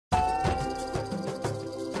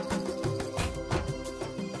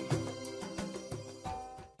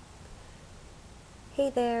Hey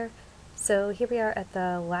there! So here we are at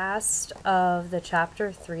the last of the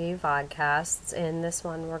Chapter 3 vodcasts. In this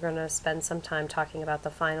one, we're going to spend some time talking about the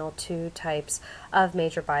final two types of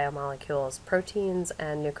major biomolecules, proteins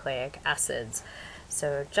and nucleic acids.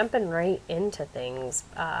 So jumping right into things,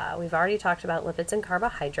 we've already talked about lipids and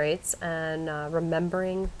carbohydrates and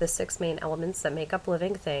remembering the six main elements that make up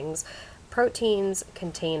living things. Proteins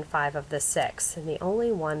contain 5 of the 6, and the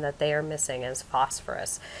only one that they are missing is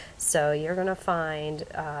phosphorus. So you're going to find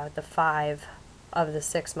the 5 of the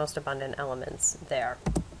 6 most abundant elements there.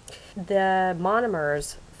 The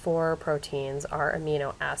monomers for proteins are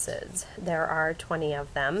amino acids. There are 20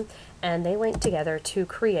 of them, and they link together to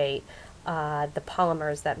create the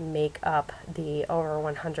polymers that make up the over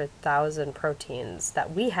 100,000 proteins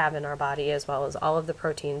that we have in our body, as well as all of the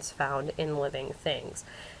proteins found in living things.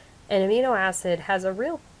 An amino acid has a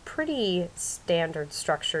real pretty standard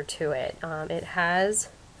structure to it. It has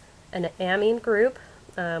an amine group,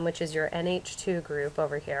 which is your NH2 group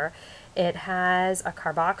over here. It has a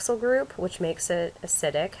carboxyl group, which makes it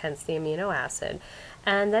acidic, hence the amino acid.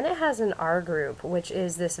 And then it has an R group, which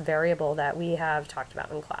is this variable that we have talked about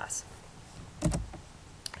in class.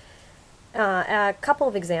 A couple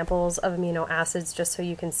of examples of amino acids just so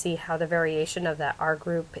you can see how the variation of that R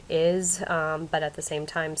group is, but at the same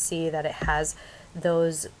time see that it has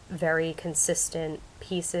those very consistent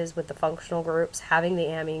pieces with the functional groups, having the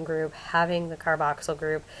amine group, having the carboxyl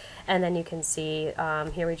group, and then you can see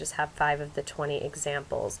here we just have 5 of the 20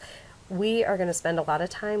 examples. We are going to spend a lot of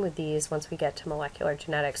time with these once we get to molecular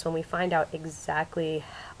genetics, when we find out exactly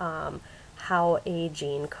how a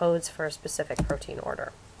gene codes for a specific protein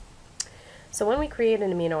order. So when we create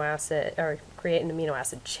an amino acid, or create an amino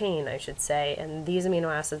acid chain, I should say, and these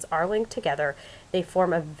amino acids are linked together, they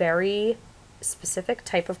form a very specific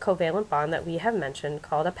type of covalent bond that we have mentioned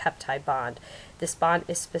called a peptide bond. This bond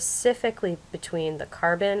is specifically between the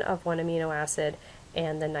carbon of one amino acid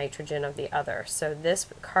and the nitrogen of the other. So this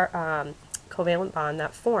covalent bond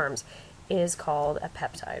that forms is called a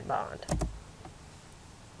peptide bond.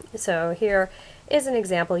 So here is an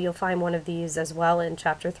example. You'll find one of these as well in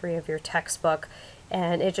Chapter 3 of your textbook,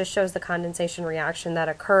 and it just shows the condensation reaction that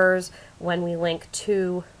occurs when we link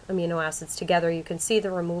two amino acids together. You can see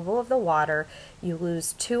the removal of the water. You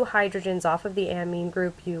lose 2 hydrogens off of the amine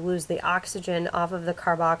group, you lose the oxygen off of the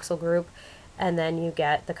carboxyl group, and then you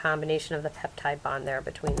get the combination of the peptide bond there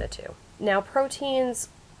between the two. Now, proteins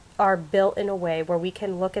are built in a way where we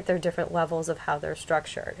can look at their different levels of how they're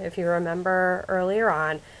structured. If you remember earlier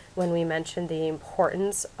on when we mentioned the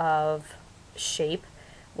importance of shape,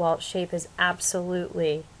 well, shape is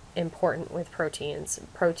absolutely important with proteins.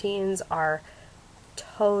 Proteins are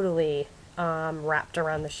totally wrapped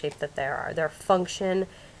around the shape that they are. Their function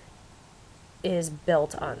is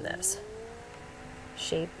built on this.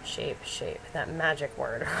 Shape, shape, shape, that magic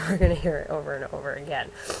word. We're going to hear it over and over again.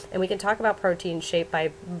 And we can talk about protein shape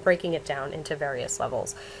by breaking it down into various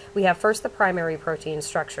levels. We have first the primary protein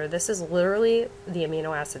structure. This is literally the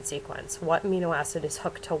amino acid sequence. What amino acid is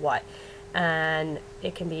hooked to what? And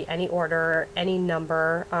it can be any order, any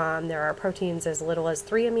number. There are proteins as little as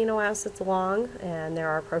 3 amino acids long, and there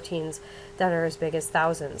are proteins that are as big as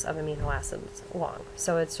thousands of amino acids long.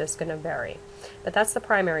 So it's just going to vary. But that's the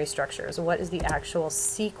primary structure. So what is the actual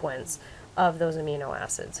sequence of those amino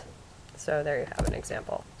acids? So there you have an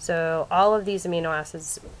example. So all of these amino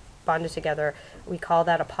acids bonded together, we call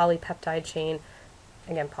that a polypeptide chain.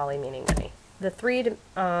 Again, poly meaning many. The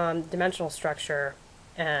 3-dimensional structure,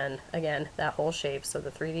 and again, that whole shape, so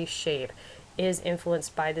the 3D shape, is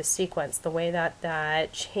influenced by the sequence. The way that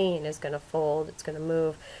that chain is going to fold, it's going to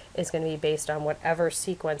move, is going to be based on whatever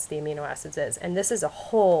sequence the amino acids is. And this is a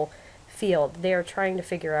whole field. They are trying to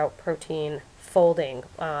figure out protein folding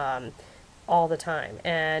all the time.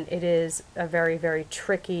 And it is a very, very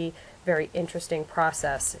tricky, very interesting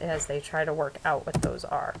process as they try to work out what those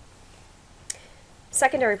are.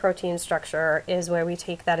 Secondary protein structure is where we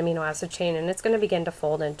take that amino acid chain and it's going to begin to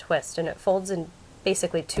fold and twist, and it folds in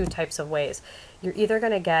basically 2 types of ways. You're either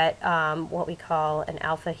going to get what we call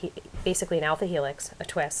basically an alpha helix, a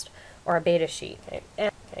twist, or a beta sheet.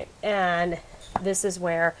 And this is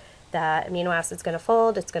where that amino acid is going to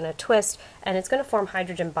fold, it's going to twist, and it's going to form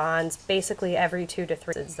hydrogen bonds basically every 2 to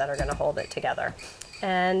 3 that are going to hold it together.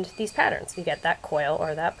 And these patterns, you get that coil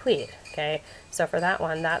or that pleat. Okay, so for that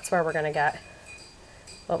one, that's where we're going to get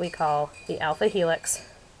what we call the alpha helix,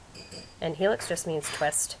 and helix just means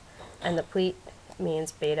twist, and the pleat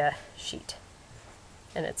means beta sheet.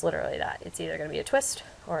 And it's literally that. It's either going to be a twist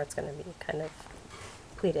or it's going to be kind of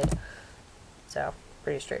pleated. So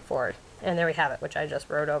pretty straightforward. And there we have it, which I just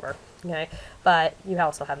wrote over. Okay, but you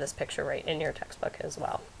also have this picture right in your textbook as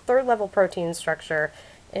well. third level protein structure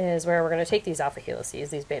is where we're going to take these alpha helices,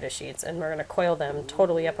 these beta sheets, and we're going to coil them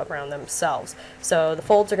totally up around themselves. So the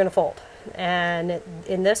folds are going to fold. And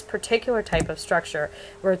in this particular type of structure,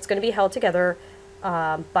 where it's going to be held together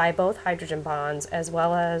by both hydrogen bonds as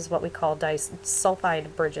well as what we call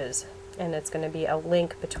disulfide bridges. And it's going to be a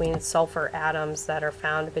link between sulfur atoms that are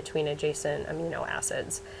found between adjacent amino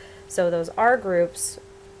acids. So those R groups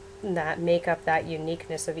that make up that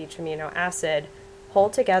uniqueness of each amino acid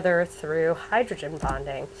hold together through hydrogen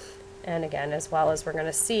bonding. And again, as well as we're going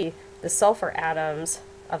to see the sulfur atoms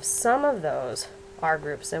of some of those R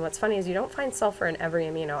groups. And what's funny is you don't find sulfur in every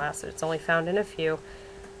amino acid. It's only found in a few,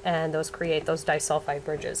 and those create those disulfide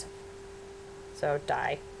bridges. So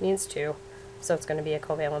di means two, so it's going to be a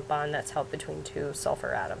covalent bond that's held between two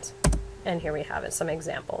sulfur atoms. And here we have it, some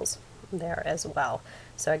examples there as well.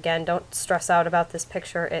 So again, don't stress out about this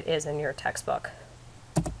picture. It is in your textbook.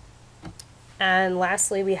 And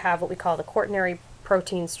lastly, we have what we call the quaternary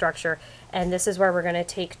protein structure, and this is where we're going to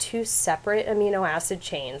take two separate amino acid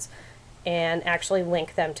chains and actually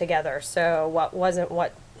link them together. So what was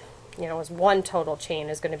one total chain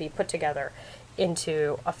is going to be put together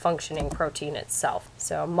into a functioning protein itself.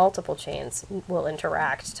 So multiple chains will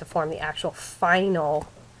interact to form the actual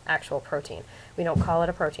protein. We don't call it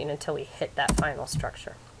a protein until we hit that final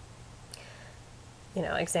structure.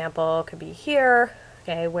 Example could be here,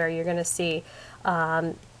 okay, where you're going to see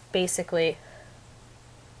basically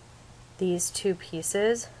these two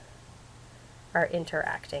pieces are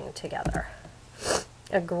interacting together.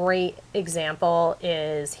 A great example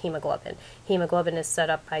is hemoglobin. Hemoglobin is set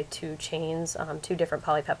up by two chains, two different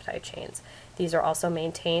polypeptide chains. These are also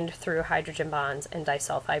maintained through hydrogen bonds and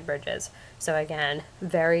disulfide bridges. So again,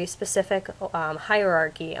 very specific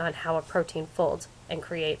hierarchy on how a protein folds and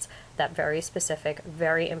creates that very specific,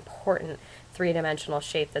 very important three-dimensional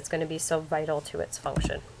shape that's going to be so vital to its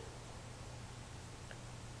function.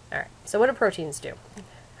 All right, so what do proteins do?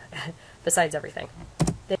 Besides everything.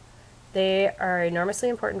 They are enormously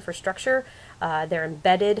important for structure. They're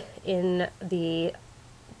embedded in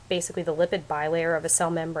basically the lipid bilayer of a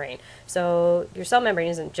cell membrane. So your cell membrane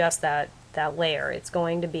isn't just that layer. It's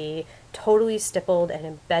going to be totally stippled and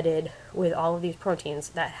embedded with all of these proteins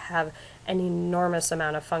that have an enormous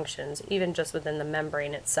amount of functions, even just within the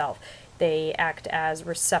membrane itself. They act as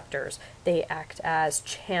receptors, they act as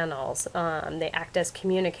channels, they act as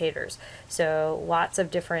communicators. So lots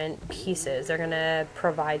of different pieces. They're going to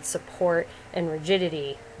provide support and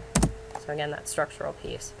rigidity. So again, that structural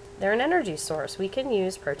piece. They're an energy source. We can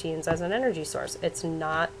use proteins as an energy source. It's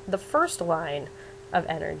not the first line of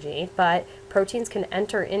energy, but proteins can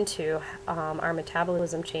enter into our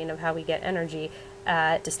metabolism chain of how we get energy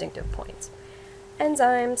at distinctive points.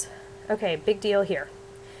 Enzymes. Okay, big deal here.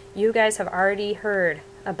 You guys have already heard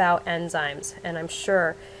about enzymes, and I'm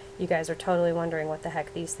sure you guys are totally wondering what the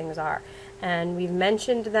heck these things are. And we've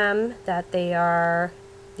mentioned them, that they are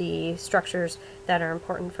the structures that are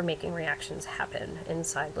important for making reactions happen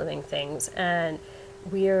inside living things. And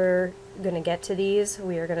we're going to get to these.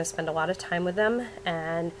 We are going to spend a lot of time with them,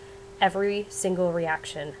 and every single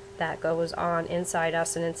reaction that goes on inside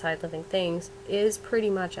us and inside living things is pretty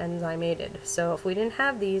much enzymated. So if we didn't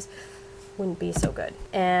have these, wouldn't be so good.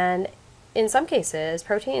 And in some cases,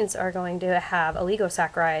 proteins are going to have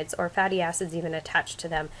oligosaccharides or fatty acids even attached to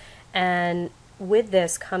them. And with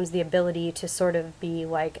this comes the ability to sort of be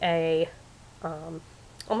like a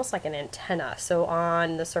almost like an antenna. So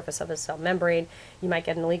on the surface of a cell membrane, you might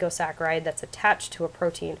get an oligosaccharide that's attached to a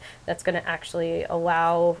protein that's going to actually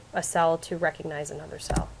allow a cell to recognize another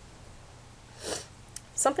cell.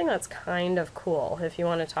 Something that's kind of cool, if you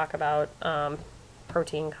want to talk about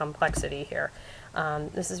protein complexity here.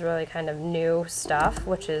 This is really kind of new stuff,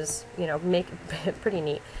 which is, pretty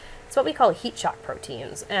neat. It's what we call heat shock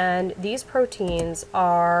proteins, and these proteins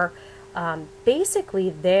are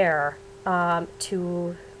basically there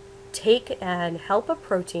to take and help a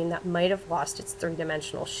protein that might have lost its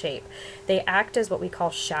three-dimensional shape. They act as what we call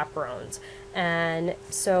chaperones, and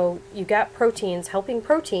so you got proteins helping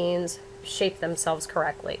proteins shape themselves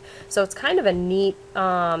correctly. So it's kind of a neat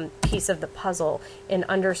piece of the puzzle in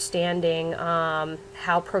understanding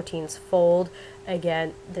how proteins fold.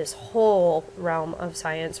 Again, this whole realm of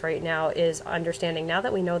science right now is understanding, now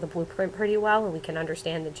that we know the blueprint pretty well and we can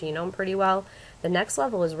understand the genome pretty well, the next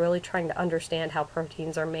level is really trying to understand how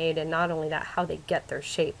proteins are made, and not only that, how they get their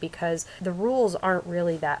shape, because the rules aren't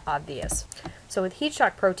really that obvious. So with heat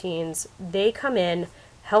shock proteins, they come in,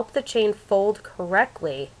 help the chain fold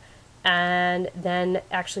correctly, and then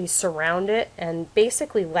actually surround it and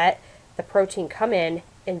basically let the protein come in,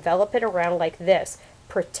 envelop it around like this,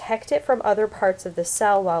 protect it from other parts of the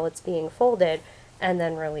cell while it's being folded, and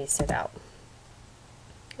then release it out,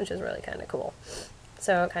 which is really kind of cool.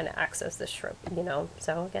 So it kind of acts as this shrimp, you know.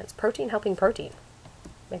 So again, it's protein helping protein.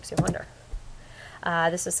 Makes you wonder.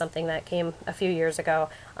 This is something that came a few years ago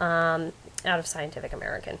out of Scientific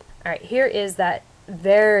American. All right, here is that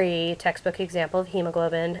very textbook example of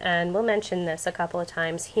hemoglobin, and we'll mention this a couple of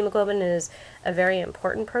times. Hemoglobin is a very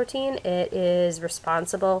important protein. It is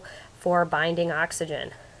responsible for binding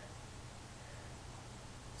oxygen.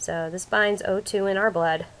 So this binds O2 in our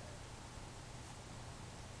blood.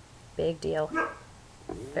 Big deal.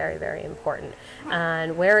 Very, very important.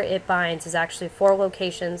 And where it binds is actually 4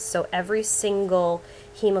 locations, so every single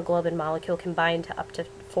hemoglobin molecule can bind to up to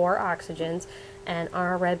 4 oxygens, and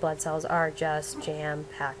our red blood cells are just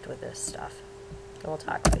jam-packed with this stuff. And we'll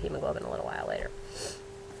talk about hemoglobin a little while later.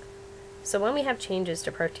 So when we have changes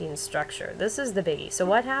to protein structure, this is the biggie. So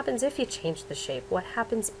what happens if you change the shape? What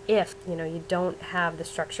happens if, you don't have the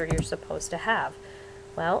structure you're supposed to have?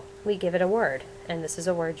 Well, we give it a word, and this is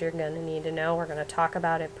a word you're going to need to know. We're going to talk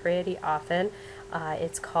about it pretty often.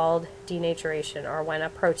 It's called denaturation, or when a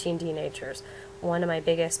protein denatures. One of my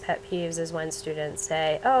biggest pet peeves is when students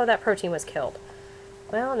say, oh, that protein was killed.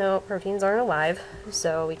 Well, no, proteins aren't alive,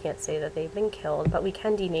 so we can't say that they've been killed, but we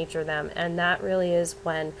can denature them, and that really is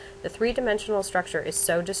when the three-dimensional structure is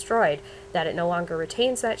so destroyed that it no longer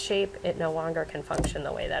retains that shape, it no longer can function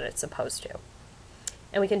the way that it's supposed to.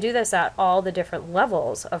 And we can do this at all the different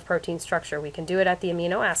levels of protein structure. We can do it at the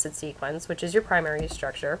amino acid sequence, which is your primary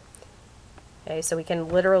structure. Okay, so we can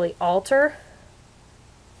literally alter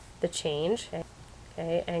the change,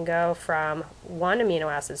 okay, and go from one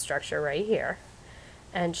amino acid structure right here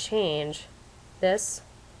and change this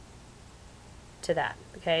to that.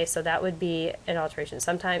 Okay, so that would be an alteration.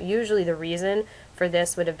 Usually the reason for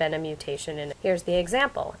this would have been a mutation. And here's the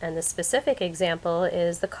example, and the specific example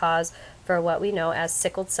is the cause for what we know as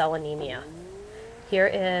sickle cell anemia. Here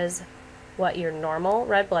is what your normal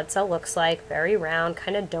red blood cell looks like, very round,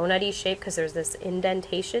 kind of donut-y shape because there's this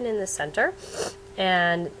indentation in the center,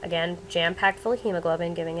 and again, jam-packed full of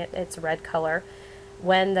hemoglobin, giving it its red color.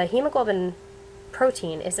 When the hemoglobin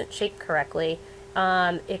protein isn't shaped correctly,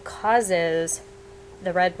 it causes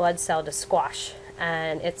the red blood cell to squash,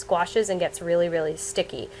 and it squashes and gets really, really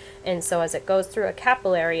sticky. And so as it goes through a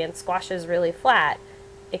capillary and squashes really flat,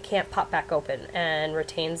 it can't pop back open and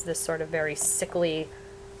retains this sort of very sickly,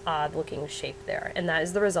 odd-looking shape there. And that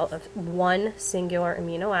is the result of one singular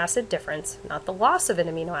amino acid difference, not the loss of an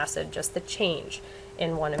amino acid, just the change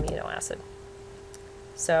in one amino acid.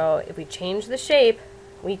 So if we change the shape,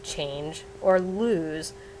 we change or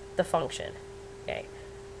lose the function. Okay.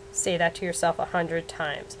 Say that to yourself 100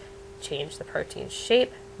 times. Change the protein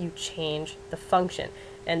shape, you change the function.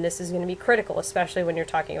 And this is going to be critical, especially when you're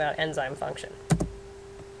talking about enzyme function.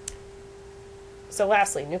 So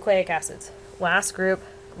lastly, nucleic acids. Last group,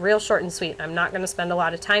 real short and sweet. I'm not going to spend a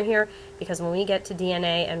lot of time here because when we get to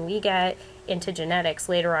DNA and we get into genetics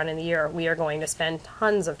later on in the year, we are going to spend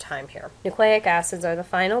tons of time here. Nucleic acids are the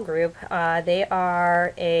final group. They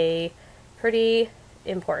are a pretty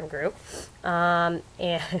important group, and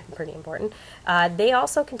pretty important. They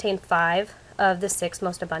also contain 5 of the 6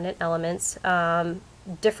 most abundant elements.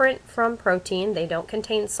 Different from protein, they don't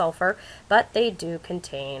contain sulfur, but they do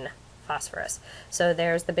contain phosphorus. So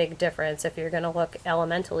there's the big difference. If you're going to look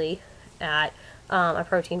elementally at a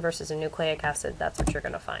protein versus a nucleic acid, that's what you're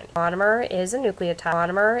going to find. Monomer is a nucleotide.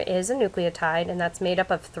 Monomer is a nucleotide, and that's made up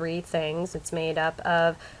of 3 things. It's made up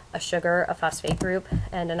of a sugar, a phosphate group,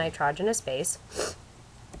 and a nitrogenous base.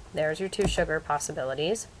 There's your 2 sugar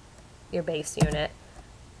possibilities, your base unit,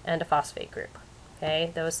 and a phosphate group.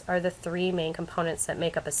 Okay, those are the 3 main components that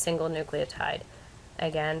make up a single nucleotide.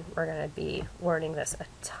 Again, we're going to be learning this a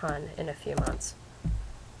ton in a few months.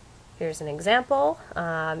 Here's an example.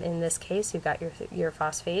 In this case, you've got your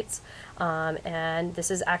phosphates, and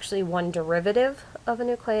this is actually one derivative of a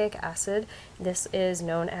nucleic acid. This is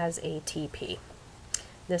known as ATP.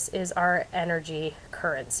 This is our energy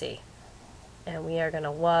currency, and we are going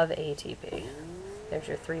to love ATP. There's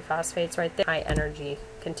your 3 phosphates right there. High energy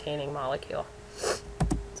containing molecule.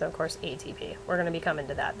 So of course ATP. We're going to be coming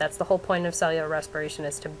to that. That's the whole point of cellular respiration,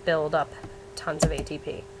 is to build up tons of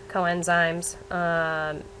ATP. Coenzymes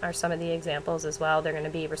are some of the examples as well. They're going to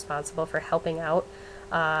be responsible for helping out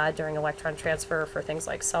during electron transfer for things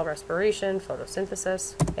like cell respiration,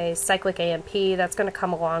 photosynthesis. A cyclic AMP, that's going to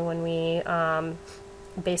come along when we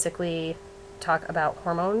basically talk about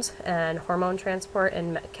hormones and hormone transport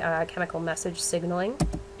and chemical message signaling.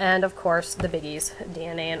 And of course the biggies,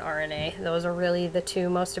 DNA and RNA. Those are really the 2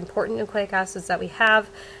 most important nucleic acids that we have,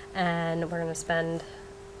 and we're going to spend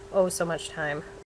so much time